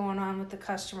was going on with the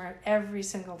customer every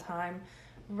single time.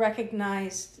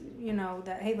 Recognized,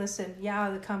 that, hey, listen,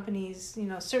 the company's,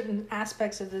 certain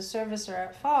aspects of the service are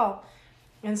at fault.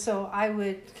 And so I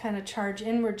would kind of charge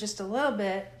inward just a little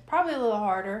bit, probably a little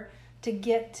harder, to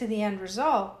get to the end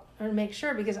result, or to make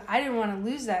sure, because I didn't want to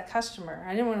lose that customer.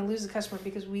 I didn't want to lose the customer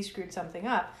because we screwed something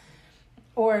up.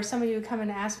 Or somebody would come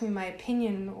and ask me my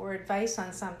opinion or advice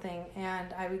on something,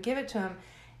 and I would give it to them.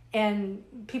 And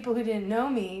people who didn't know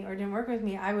me or didn't work with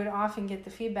me, I would often get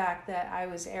the feedback that I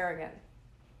was arrogant.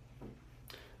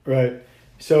 Right.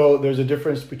 So there's a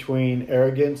difference between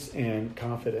arrogance and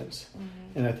confidence.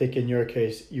 Mm-hmm. And I think in your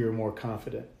case, you're more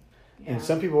confident. Yeah. And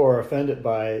some people are offended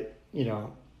by,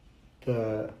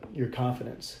 your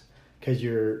confidence, because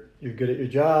you're good at your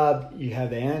job, you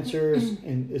have the answers,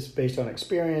 and it's based on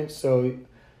experience, so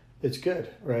it's good,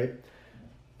 right?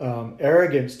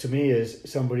 Arrogance to me is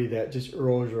somebody that just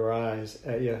rolls your eyes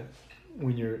at you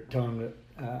when you're telling them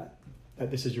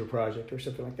that this is your project or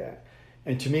something like that.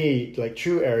 And to me, like,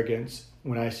 true arrogance,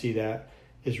 when I see that,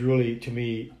 is really, to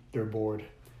me, they're bored.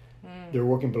 They're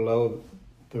working below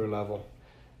their level.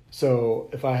 So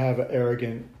if I have an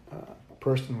arrogant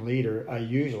person leader, I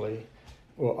usually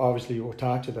will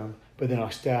talk to them, but then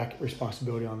I'll stack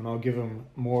responsibility on them. I'll give them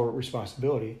more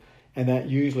responsibility, and that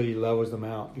usually levels them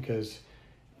out, because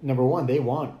number one, they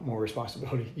want more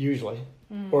responsibility usually.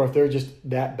 Or if they're just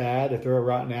that bad, if they're a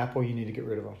rotten apple, you need to get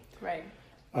rid of them. Right.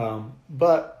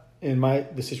 But in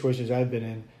the situations I've been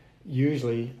in,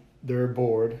 usually they're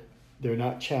bored, they're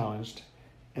not challenged,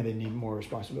 and they need more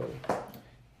responsibility.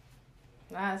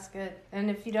 That's good. And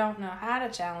if you don't know how to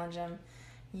challenge them,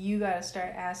 you got to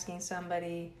start asking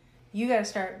somebody. You got to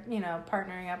start,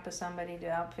 partnering up with somebody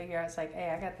to help figure out. It's like,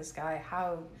 hey, I got this guy.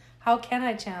 How can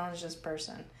I challenge this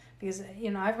person? Because,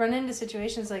 I've run into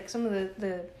situations like some of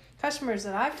the customers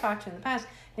that I've talked to in the past,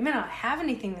 they may not have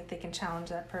anything that they can challenge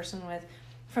that person with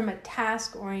from a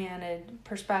task-oriented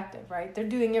perspective, right? They're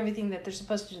doing everything that they're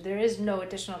supposed to do. There is no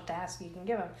additional task you can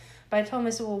give them. But I told them,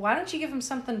 I said, well, why don't you give them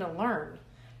something to learn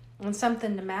and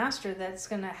something to master that's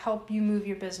going to help you move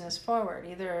your business forward,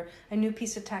 either a new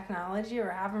piece of technology or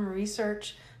have them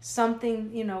research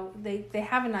something, they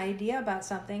have an idea about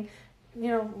something,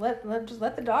 just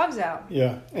let the dogs out.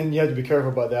 Yeah, and you have to be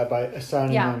careful about that by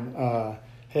assigning them,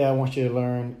 hey, I want you to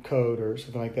learn code or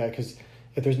something like that, because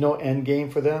if there's no end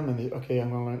game for them, and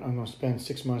I'm going to spend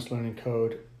 6 months learning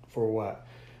code for what?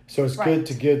 So it's good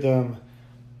to give them,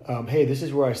 hey, this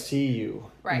is where I see you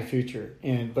in the future,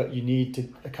 but you need to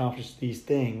accomplish these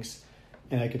things,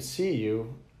 and I could see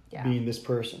you being this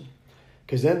person.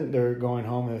 Because then they're going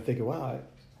home and they're thinking, wow,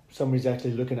 somebody's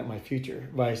actually looking at my future.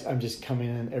 I'm just coming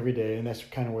in every day, and that's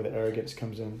kind of where the arrogance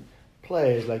comes in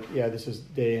play, is like, this is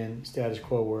day in status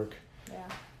quo work. Yeah.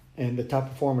 And the top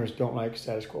performers don't like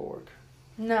status quo work.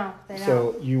 No, they don't.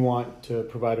 So you want to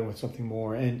provide them with something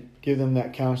more and give them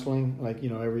that counseling, like,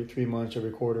 every 3 months,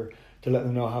 every quarter, to let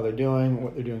them know how they're doing,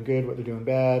 what they're doing good, what they're doing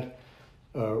bad,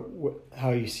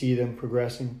 how you see them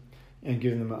progressing. and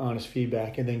giving them honest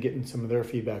feedback, and then getting some of their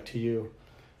feedback to you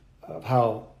of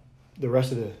how the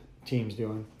rest of the team's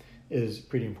doing is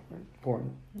pretty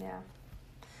important. Yeah.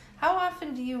 How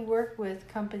often do you work with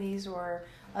companies or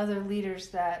other leaders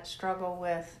that struggle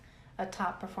with a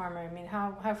top performer? I mean,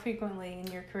 how frequently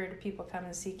in your career do people come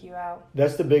and seek you out?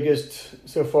 That's the biggest,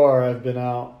 so far I've been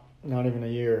out not even a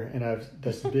year, and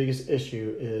that's the biggest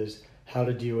issue is how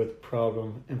to deal with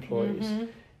problem employees. Mm-hmm.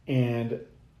 And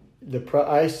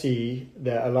I see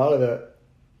that a lot of the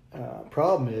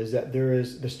problem is that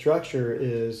the structure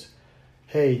is,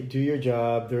 hey, do your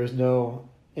job. There is no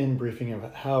in briefing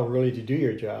of how really to do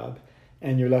your job,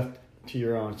 and you're left to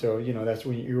your own. So, that's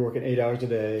when you're working 8 hours a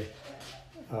day.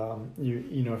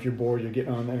 If you're bored, you're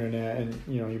getting on the internet and,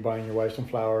 you're buying your wife some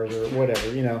flowers or whatever,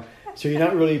 so you're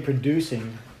not really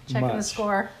producing Checking much. the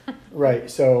score. Right.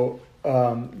 So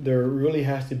there really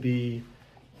has to be,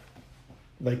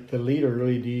 like, the leader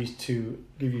really needs to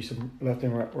give you some left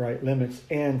and right limits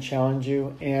and challenge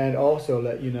you, and also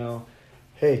let you know,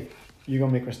 hey, you're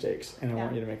going to make mistakes, and I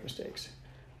want you to make mistakes.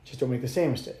 Just don't make the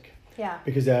same mistake. Yeah.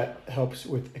 Because that helps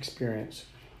with experience.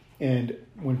 And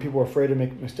when people are afraid to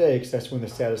make mistakes, that's when the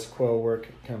status quo work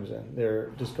comes in.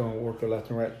 They're just going to work the left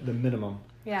and right, the minimum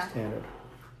standard.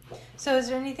 So is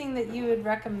there anything that you would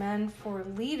recommend for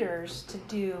leaders to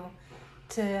do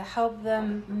to help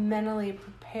them mentally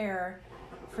prepare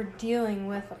for dealing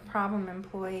with a problem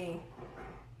employee?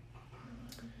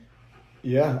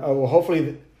 Yeah. Well,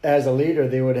 hopefully as a leader,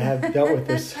 they would have dealt with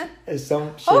this as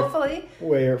some Hopefully.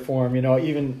 way or form,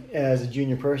 even as a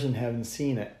junior person, having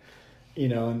seen it.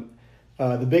 And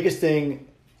the biggest thing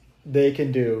they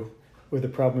can do with a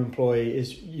problem employee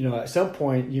is, at some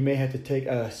point you may have to take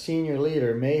a senior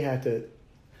leader, may have to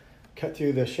cut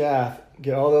through the shaft,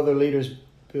 get all the other leaders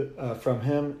from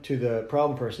him to the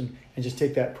problem person, and just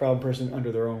take that problem person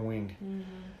under their own wing. Mm-hmm.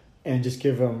 And just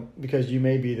give them, because you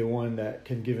may be the one that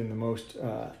can give them the most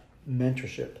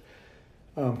mentorship.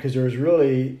 Because there's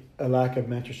really a lack of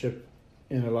mentorship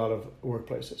in a lot of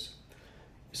workplaces.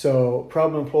 So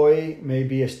problem employee may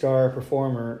be a star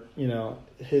performer,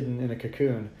 hidden in a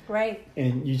cocoon. Right.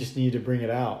 And you just need to bring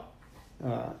it out.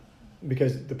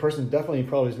 Because the person definitely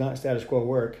probably is not status quo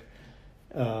work.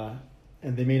 And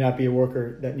they may not be a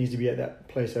worker that needs to be at that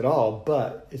place at all,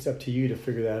 but it's up to you to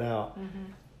figure that out. Mm-hmm.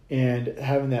 And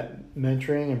having that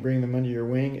mentoring and bringing them under your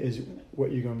wing is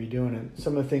what you're going to be doing. And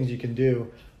some of the things you can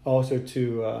do also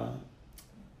to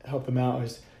help them out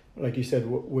is, like you said,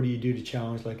 what do you do to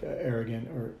challenge like an arrogant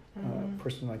or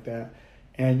person like that?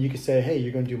 And you could say, hey,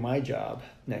 you're going to do my job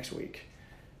next week.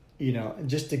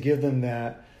 Just to give them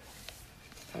that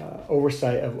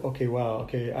oversight of,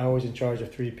 okay, I was in charge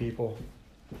of 3 people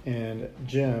and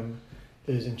Jim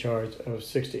is in charge of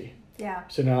 60. Yeah.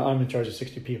 So now I'm in charge of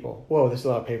 60 people. Whoa, this is a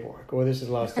lot of paperwork. Well, this is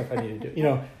a lot of stuff I need to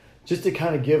do. Just to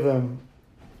kind of give them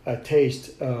a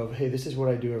taste of, hey, this is what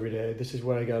I do every day. This is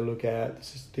what I got to look at.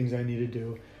 This is things I need to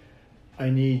do.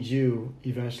 I need you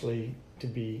eventually to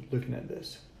be looking at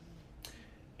this.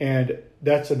 And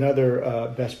that's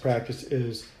another best practice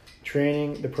is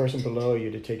training the person below you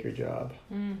to take your job.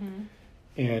 Mm-hmm.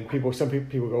 And some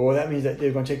people go, well, that means that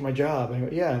they're going to take my job. And I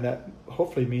go, yeah, and that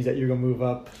hopefully means that you're going to move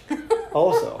up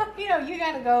also. You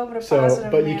got to go over to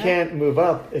positive. But you can't move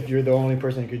up if you're the only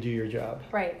person that could do your job.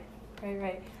 Right.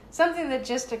 Something that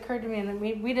just occurred to me, and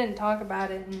we didn't talk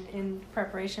about it in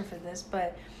preparation for this,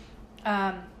 but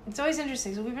it's always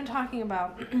interesting. So we've been talking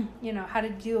about, how to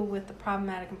deal with the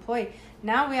problematic employee.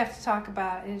 Now we have to talk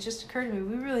about, and it just occurred to me,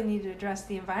 we really need to address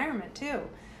the environment too.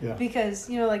 Yeah. Because,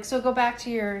 so go back to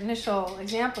your initial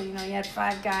example, you had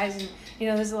 5 guys and,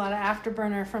 there's a lot of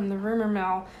afterburner from the rumor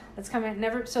mill that's coming.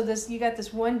 You got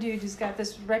this one dude who's got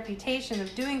this reputation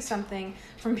of doing something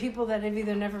from people that have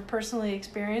either never personally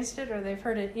experienced it or they've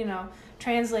heard it,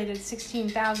 translated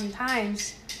 16,000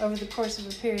 times over the course of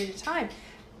a period of time.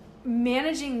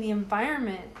 Managing the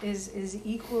environment is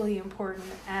equally important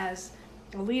as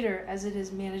a leader as it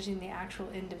is managing the actual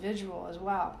individual as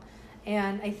well.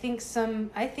 And I think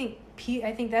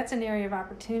that's an area of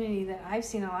opportunity that I've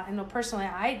seen a lot. I know personally,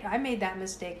 I made that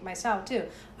mistake myself too.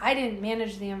 I didn't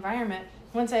manage the environment.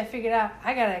 Once I figured out,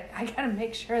 I gotta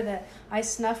make sure that I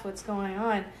snuff what's going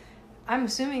on. I'm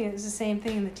assuming it's the same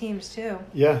thing in the teams too.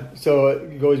 Yeah. So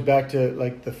it goes back to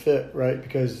like the fit, right?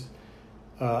 Because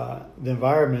the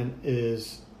environment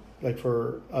is like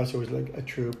for us, it was like a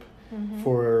troop. Mm-hmm.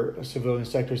 For a civilian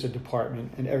sector, it's a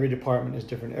department, and every department is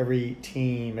different. Every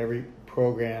team, every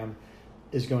program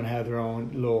is going to have their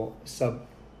own little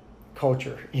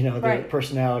subculture, their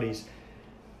personalities.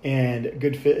 And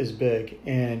good fit is big,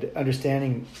 and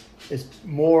understanding is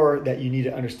more that you need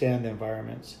to understand the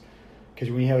environments. Because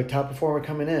when you have a top performer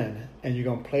coming in and you're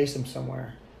going to place them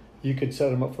somewhere, you could set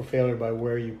them up for failure by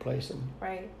where you place them.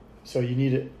 Right. So you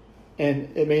need it.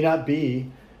 And it may not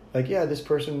be like, yeah, this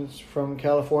person's from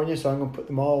California, so I'm going to put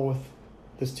them all with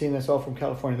this team that's all from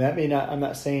California. That may not, I'm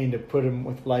not saying to put them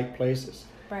with like places.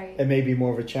 Right. It may be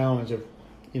more of a challenge of,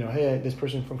 hey, this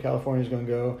person from California is going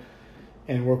to go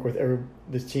and work with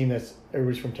this team that's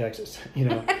everybody's from Texas,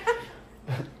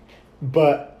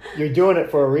 But you're doing it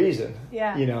for a reason,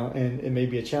 Yeah. And it may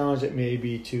be a challenge. It may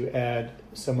be to add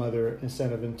some other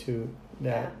incentive into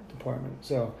that department.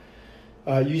 So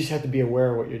you just have to be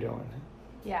aware of what you're doing.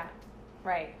 Yeah.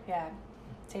 Right. Yeah.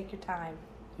 Take your time.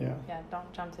 Yeah. Yeah.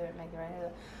 Don't jump to it. Make the right.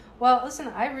 Well, listen,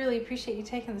 I really appreciate you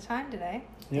taking the time today.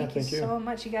 Yeah. Thank you so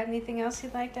much. You got anything else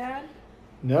you'd like to add?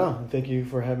 No. Thank you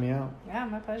for having me out. Yeah,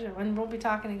 my pleasure. And we'll be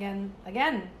talking again.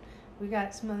 We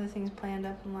got some other things planned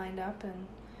up and lined up, and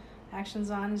Actions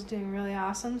On is doing really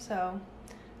awesome. So,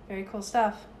 very cool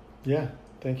stuff. Yeah.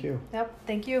 Thank you. Yep.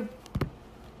 Thank you.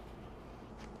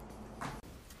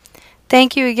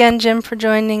 Thank you again, Jim, for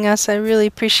joining us. I really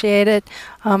appreciate it.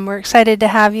 We're excited to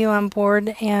have you on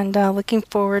board and looking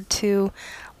forward to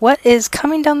what is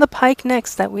coming down the pike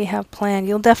next that we have planned.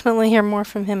 You'll definitely hear more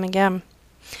from him again.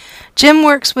 Jim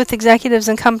works with executives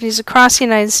and companies across the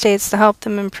United States to help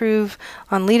them improve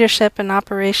on leadership and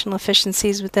operational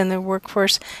efficiencies within their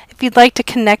workforce. If you'd like to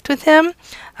connect with him,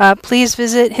 please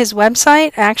visit his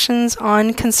website, Actions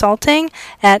On Consulting,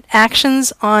 at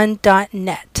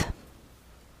actionson.net.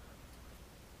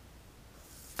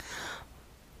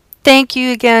 Thank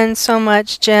you again so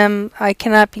much, Jim. I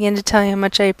cannot begin to tell you how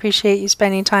much I appreciate you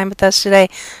spending time with us today.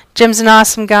 Jim's an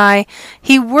awesome guy.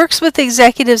 He works with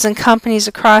executives and companies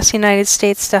across the United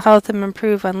States to help them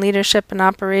improve on leadership and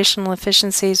operational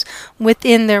efficiencies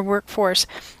within their workforce.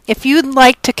 If you'd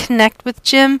like to connect with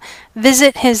Jim,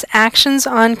 visit his Actions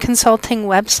On Consulting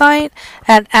website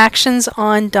at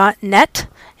actionson.net.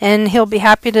 And he'll be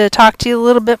happy to talk to you a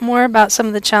little bit more about some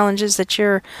of the challenges that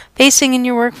you're facing in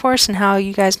your workforce and how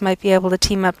you guys might be able to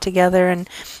team up together and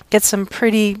get some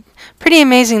pretty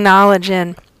amazing knowledge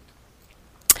in.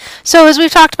 So as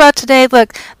we've talked about today,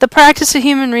 look, the practice of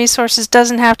human resources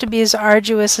doesn't have to be as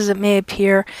arduous as it may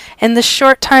appear. In the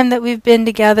short time that we've been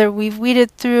together, we've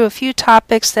weeded through a few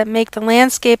topics that make the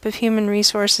landscape of human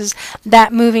resources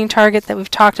that moving target that we've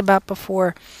talked about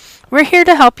before. We're here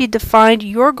to help you define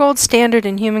your gold standard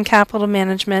in human capital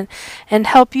management and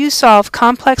help you solve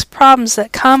complex problems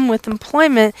that come with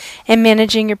employment and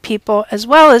managing your people, as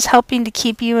well as helping to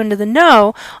keep you into the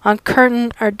know on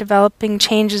current or developing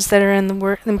changes that are in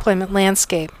the employment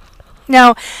landscape.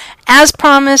 Now, as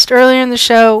promised earlier in the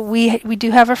show, we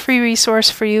do have a free resource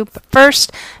for you. But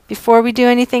first, before we do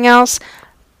anything else,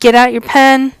 get out your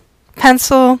pen,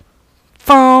 pencil,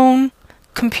 phone,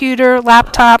 computer,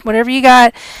 laptop, whatever you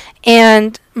got,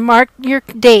 and mark your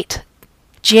date,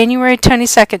 January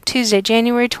 22nd, Tuesday,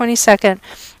 January 22nd.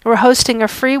 We're hosting a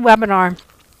free webinar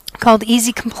called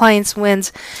Easy Compliance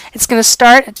Wins. It's going to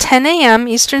start at 10 a.m.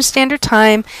 Eastern Standard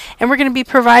Time, and we're going to be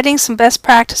providing some best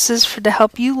practices to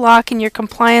help you lock in your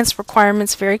compliance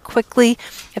requirements very quickly,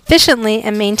 efficiently,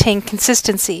 and maintain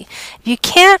consistency. If you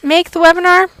can't make the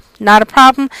webinar, not a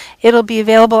problem. It'll be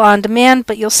available on demand,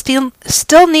 but you'll still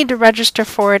need to register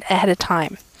for it ahead of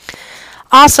time.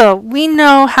 Also, we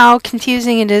know how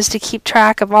confusing it is to keep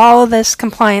track of all of this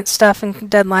compliance stuff and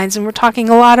deadlines, and we're talking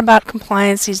a lot about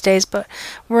compliance these days, but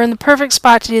we're in the perfect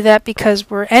spot to do that because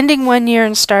we're ending one year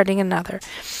and starting another.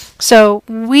 So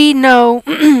we know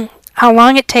how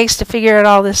long it takes to figure out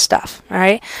all this stuff, all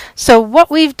right? So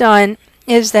what we've done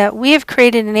is that we have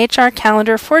created an HR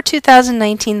calendar for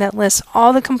 2019 that lists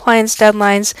all the compliance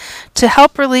deadlines to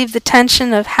help relieve the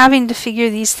tension of having to figure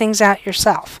these things out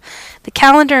yourself. The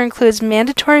calendar includes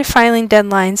mandatory filing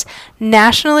deadlines,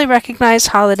 nationally recognized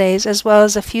holidays, as well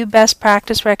as a few best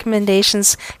practice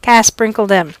recommendations cast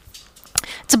sprinkled in.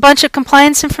 It's a bunch of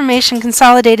compliance information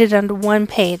consolidated onto one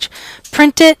page.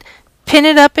 Print it, pin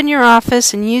it up in your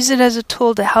office, and use it as a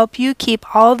tool to help you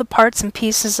keep all the parts and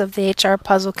pieces of the HR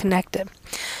puzzle connected.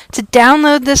 To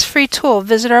download this free tool,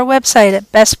 visit our website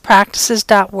at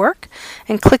bestpractices.work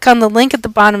and click on the link at the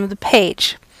bottom of the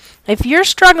page. If you're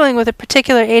struggling with a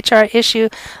particular HR issue,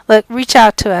 look, reach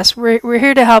out to us. We're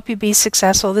here to help you be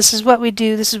successful. This is what we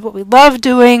do. This is what we love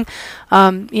doing.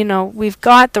 We've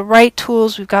got the right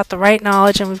tools, we've got the right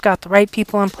knowledge, and we've got the right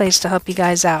people in place to help you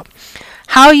guys out.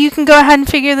 How you can go ahead and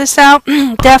figure this out?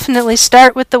 Definitely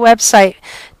start with the website.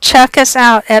 Check us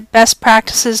out at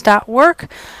bestpractices.work.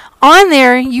 On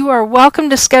there, you are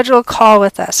welcome to schedule a call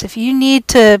with us. If you need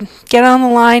to get on the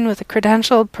line with a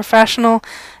credentialed professional,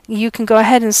 you can go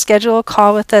ahead and schedule a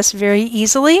call with us very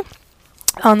easily.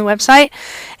 on the website.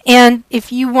 And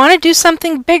if you want to do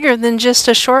something bigger than just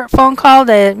a short phone call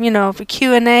to, for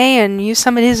Q&A and use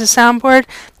somebody as a soundboard,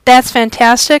 that's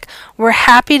fantastic. We're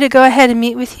happy to go ahead and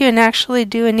meet with you and actually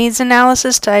do a needs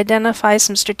analysis to identify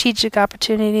some strategic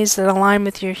opportunities that align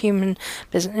with your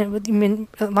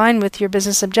align with your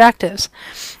business objectives.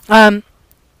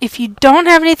 If you don't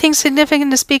have anything significant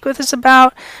to speak with us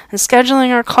about and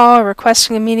scheduling our call or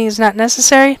requesting a meeting is not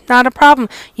necessary, not a problem.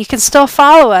 You can still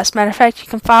follow us. Matter of fact, you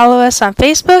can follow us on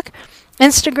Facebook,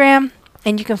 Instagram,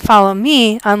 and you can follow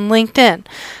me on LinkedIn.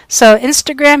 So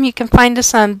Instagram, you can find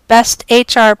us on Best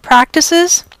HR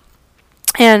Practices.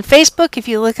 And Facebook, if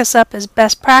you look us up as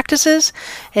Best Practices,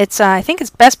 I think it's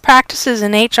Best Practices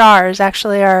in HR is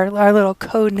actually our little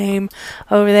code name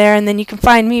over there. And then you can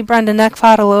find me, Brenda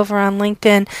Neckfottle, over on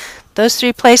LinkedIn. Those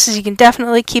 3 places you can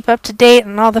definitely keep up to date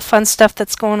on all the fun stuff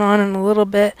that's going on in a little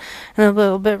bit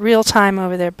real time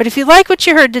over there. But if you like what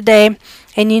you heard today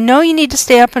and you know you need to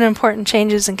stay up on important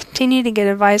changes and continue to get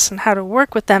advice on how to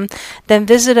work with them, then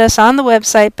visit us on the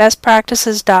website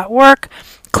bestpractices.work.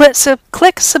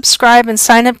 Click subscribe and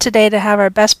sign up today to have our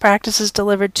best practices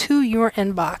delivered to your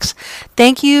inbox.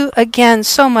 Thank you again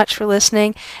so much for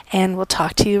listening, and we'll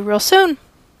talk to you real soon.